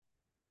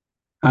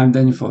I'm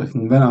Daniel Foley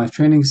from the Better Life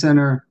Training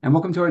Center, and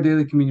welcome to our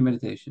daily communion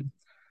meditation.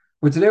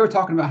 Where today we're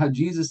talking about how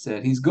Jesus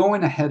said he's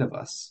going ahead of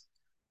us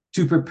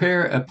to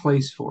prepare a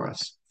place for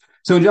us.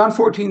 So in John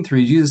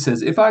 14:3, Jesus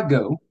says, "If I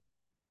go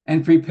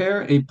and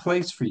prepare a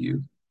place for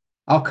you,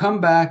 I'll come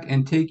back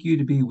and take you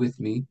to be with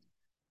me,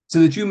 so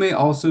that you may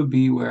also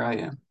be where I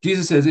am."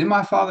 Jesus says, "In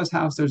my Father's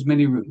house, there's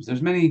many rooms,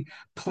 there's many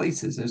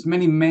places, there's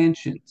many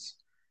mansions."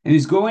 And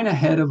he's going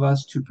ahead of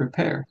us to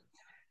prepare.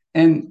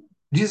 And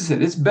Jesus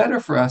said, it's better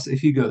for us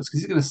if he goes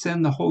because he's going to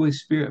send the Holy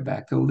Spirit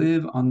back to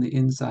live on the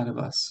inside of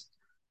us.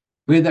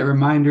 We had that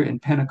reminder in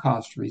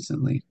Pentecost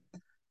recently.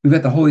 We've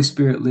got the Holy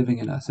Spirit living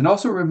in us. And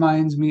also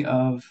reminds me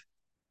of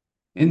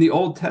in the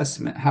Old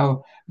Testament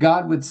how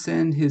God would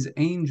send his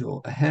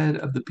angel ahead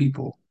of the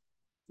people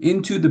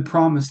into the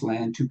promised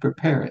land to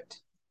prepare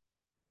it,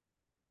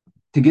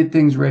 to get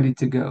things ready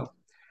to go.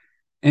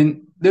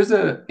 And there's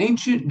an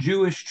ancient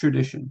Jewish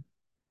tradition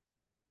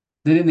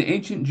that in the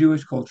ancient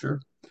Jewish culture,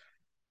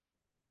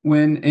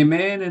 when a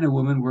man and a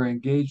woman were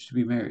engaged to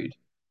be married,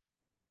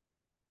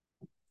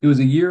 it was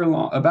a year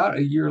long, about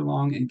a year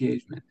long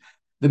engagement.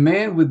 The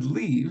man would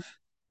leave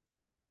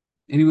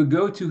and he would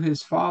go to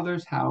his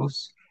father's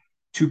house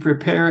to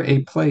prepare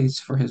a place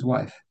for his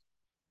wife.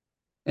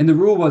 And the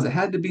rule was it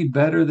had to be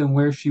better than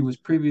where she was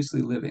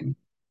previously living.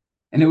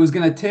 And it was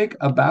going to take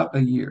about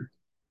a year.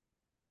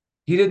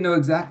 He didn't know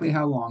exactly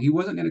how long. He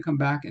wasn't going to come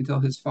back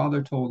until his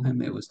father told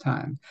him it was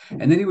time.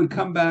 And then he would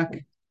come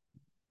back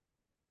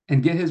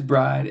and get his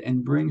bride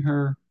and bring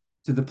her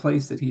to the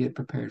place that he had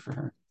prepared for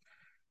her.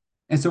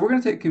 And so we're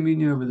going to take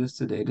communion over this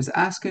today, just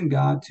asking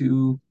God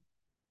to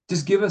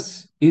just give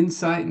us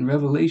insight and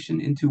revelation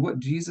into what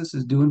Jesus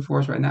is doing for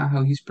us right now,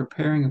 how he's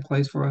preparing a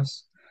place for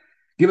us.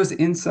 Give us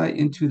insight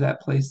into that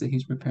place that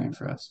he's preparing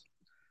for us.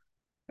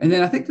 And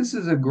then I think this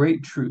is a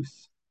great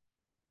truth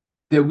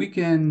that we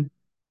can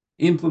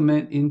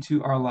implement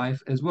into our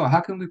life as well.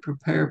 How can we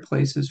prepare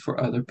places for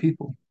other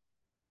people?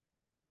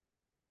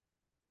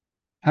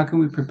 How can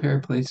we prepare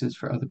places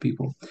for other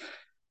people?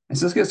 And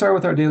so let's get started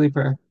with our daily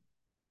prayer.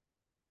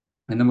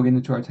 And then we'll get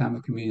into our time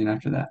of communion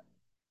after that.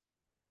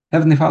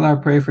 Heavenly Father,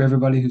 I pray for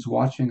everybody who's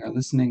watching or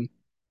listening,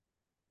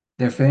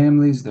 their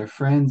families, their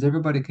friends,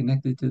 everybody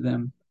connected to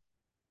them,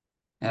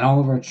 and all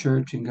of our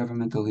church and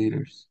governmental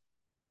leaders.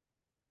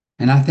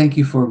 And I thank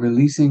you for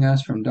releasing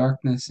us from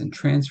darkness and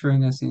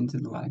transferring us into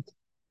the light,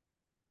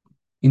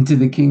 into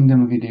the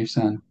kingdom of your dear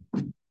Son.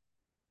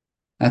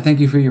 I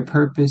thank you for your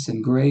purpose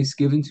and grace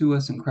given to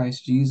us in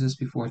Christ Jesus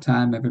before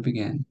time ever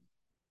began.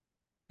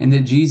 And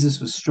that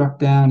Jesus was struck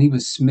down, he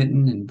was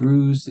smitten and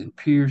bruised and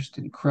pierced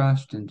and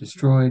crushed and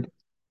destroyed,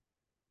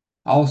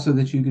 also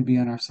that you could be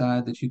on our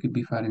side, that you could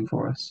be fighting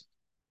for us.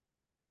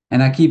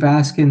 And I keep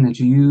asking that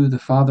you, the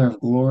Father of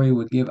glory,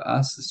 would give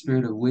us the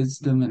spirit of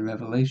wisdom and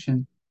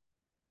revelation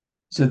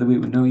so that we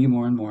would know you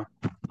more and more,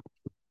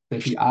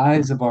 that the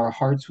eyes of our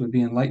hearts would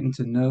be enlightened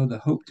to know the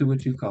hope to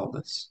which you've called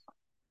us,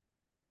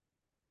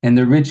 and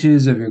the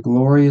riches of your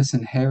glorious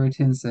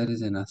inheritance that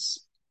is in us,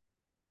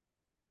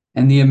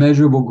 and the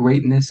immeasurable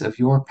greatness of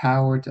your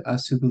power to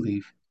us who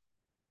believe.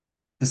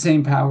 The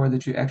same power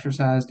that you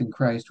exercised in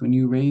Christ when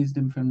you raised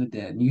him from the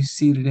dead, and you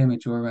seated him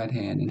at your right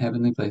hand in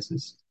heavenly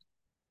places.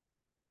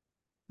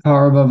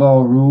 Power above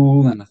all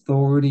rule and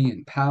authority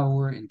and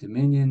power and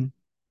dominion,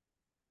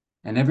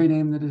 and every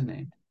name that is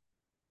named,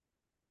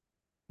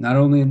 not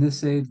only in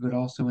this age, but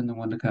also in the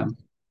one to come.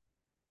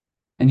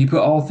 And you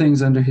put all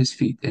things under his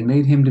feet and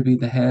made him to be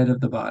the head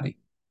of the body,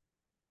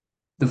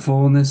 the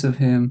fullness of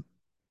him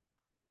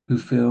who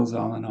fills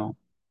all in all.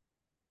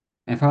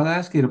 And Father, I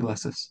ask you to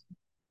bless us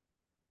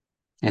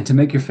and to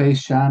make your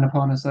face shine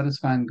upon us. Let us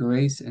find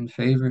grace and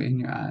favor in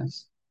your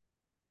eyes.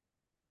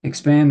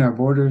 Expand our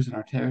borders and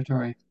our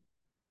territory.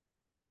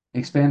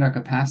 Expand our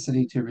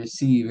capacity to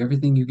receive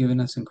everything you've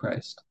given us in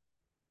Christ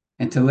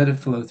and to let it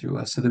flow through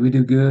us so that we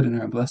do good and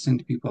are a blessing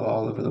to people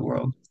all over the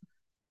world.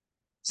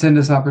 Send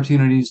us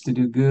opportunities to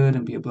do good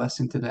and be a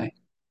blessing today,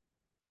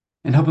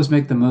 and help us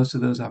make the most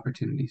of those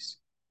opportunities.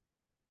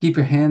 Keep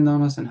your hand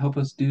on us and help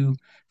us do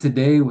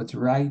today what's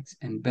right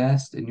and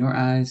best in your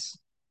eyes,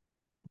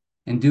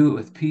 and do it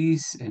with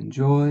peace and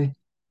joy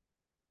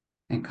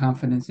and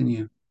confidence in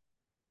you.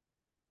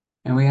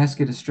 And we ask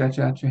you to stretch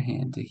out your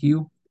hand to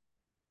heal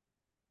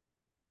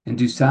and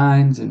do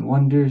signs and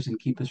wonders and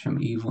keep us from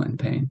evil and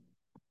pain.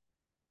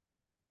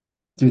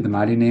 Through the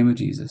mighty name of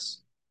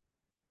Jesus.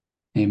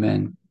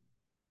 Amen.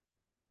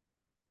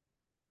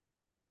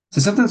 So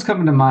something's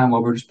coming to mind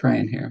while we're just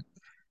praying here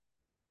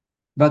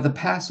about the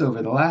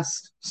Passover, the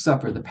Last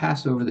Supper, the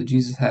Passover that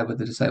Jesus had with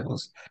the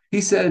disciples.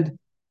 He said,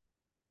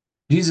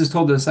 Jesus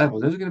told the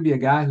disciples, there's going to be a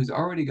guy who's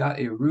already got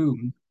a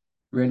room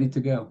ready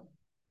to go.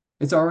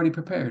 It's already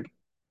prepared.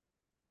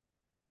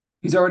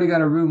 He's already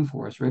got a room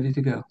for us ready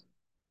to go.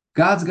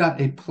 God's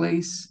got a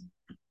place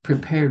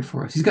prepared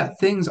for us. He's got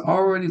things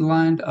already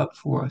lined up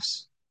for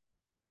us,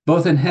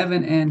 both in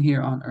heaven and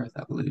here on earth,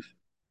 I believe.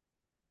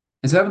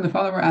 And so, Heavenly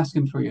Father, we're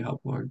asking for your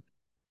help, Lord.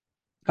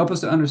 Help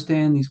us to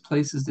understand these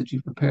places that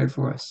you've prepared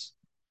for us.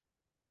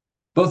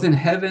 both in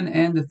heaven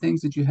and the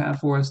things that you have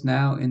for us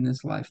now in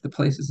this life, the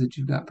places that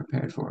you've got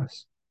prepared for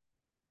us.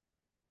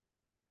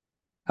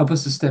 Help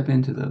us to step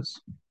into those.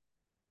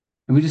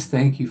 And we just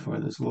thank you for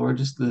this, Lord,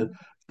 just the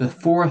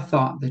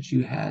forethought that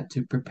you had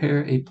to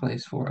prepare a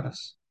place for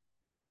us.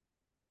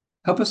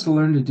 Help us to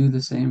learn to do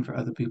the same for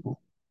other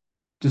people,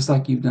 just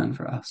like you've done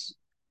for us.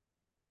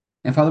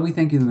 And Father, we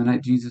thank you that the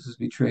night Jesus was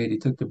betrayed, he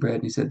took the bread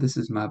and he said, "This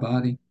is my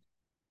body,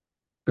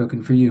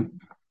 broken for you.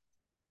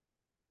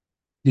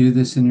 Do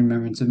this in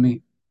remembrance of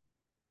me."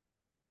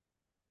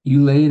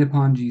 You laid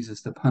upon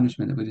Jesus the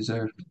punishment that we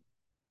deserved,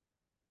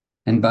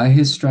 and by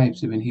his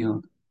stripes we've been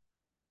healed.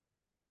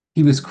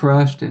 He was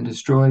crushed and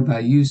destroyed by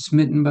you,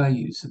 smitten by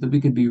you, so that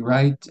we could be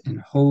right and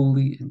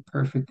holy and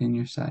perfect in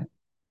your sight,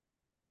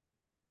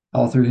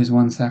 all through his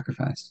one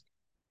sacrifice.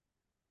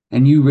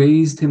 And you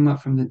raised him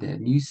up from the dead,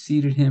 and you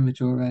seated him at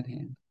your right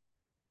hand.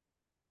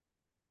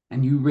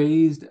 And you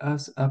raised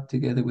us up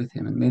together with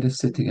him and made us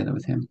sit together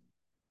with him.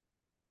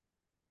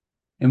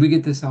 And we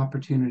get this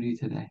opportunity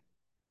today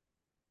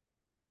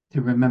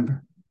to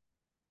remember,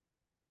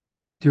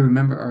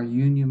 our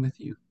union with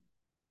you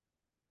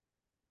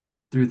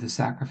through the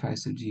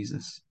sacrifice of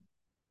Jesus.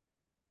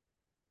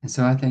 And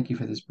so I thank you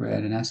for this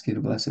bread and ask you to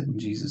bless it in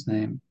Jesus'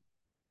 name.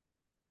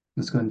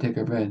 Let's go ahead and take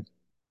our bread.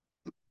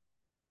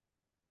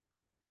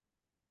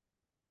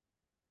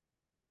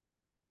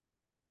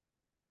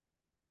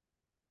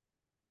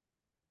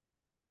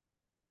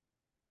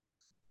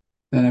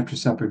 Then after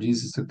supper,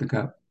 Jesus took the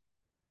cup.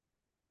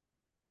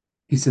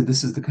 He said,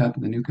 "This is the cup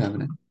of the new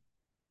covenant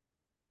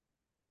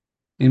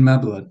in my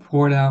blood,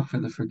 poured out for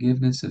the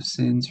forgiveness of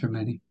sins for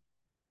many."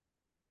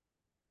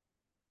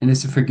 And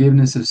it's the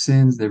forgiveness of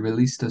sins that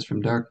released us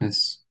from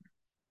darkness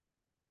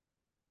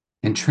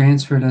and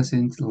transferred us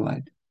into the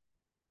light.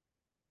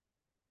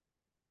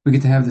 We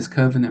get to have this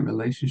covenant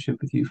relationship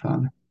with you,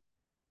 Father.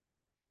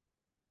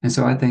 And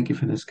so I thank you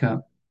for this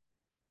cup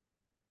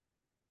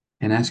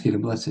and ask you to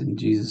bless it in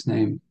Jesus'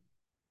 name.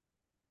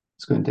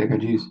 Let's go ahead and take our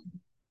juice.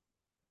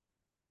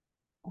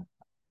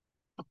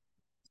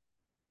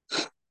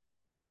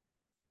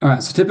 All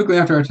right, so typically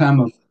after our time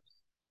of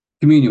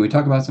communion, we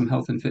talk about some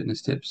health and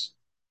fitness tips.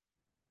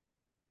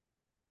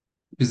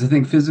 Because I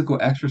think physical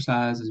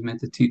exercise is meant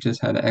to teach us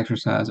how to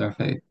exercise our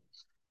faith.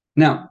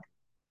 Now,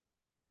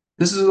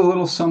 this is a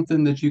little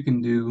something that you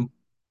can do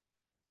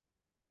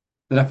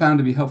that I found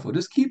to be helpful.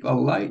 Just keep a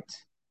light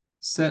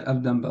set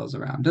of dumbbells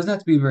around. It doesn't have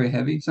to be very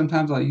heavy.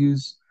 Sometimes I'll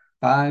use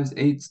fives,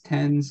 eights,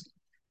 tens,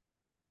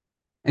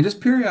 and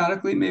just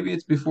periodically, maybe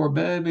it's before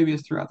bed, maybe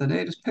it's throughout the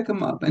day, just pick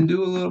them up and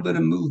do a little bit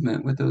of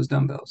movement with those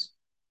dumbbells.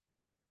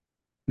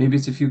 Maybe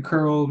it's a few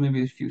curls,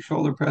 maybe a few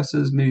shoulder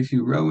presses, maybe a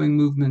few rowing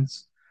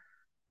movements.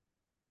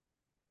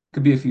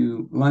 Could be a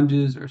few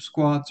lunges or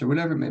squats or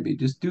whatever it may be.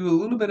 Just do a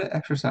little bit of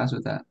exercise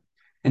with that.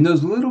 And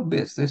those little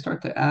bits, they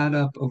start to add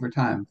up over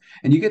time.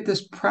 And you get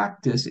this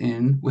practice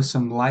in with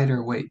some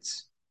lighter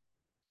weights.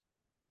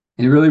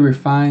 And it really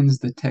refines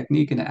the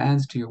technique and it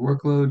adds to your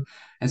workload. And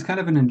it's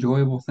kind of an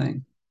enjoyable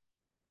thing.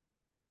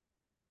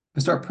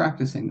 But start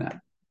practicing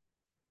that.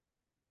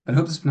 But I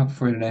hope this has been helpful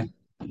for you today.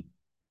 If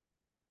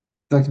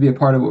you'd like to be a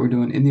part of what we're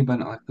doing in the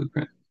Abundant Life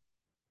Blueprint,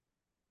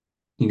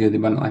 you can go to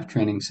the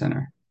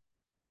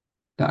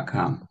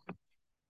AbundantLifeTrainingCenter.com.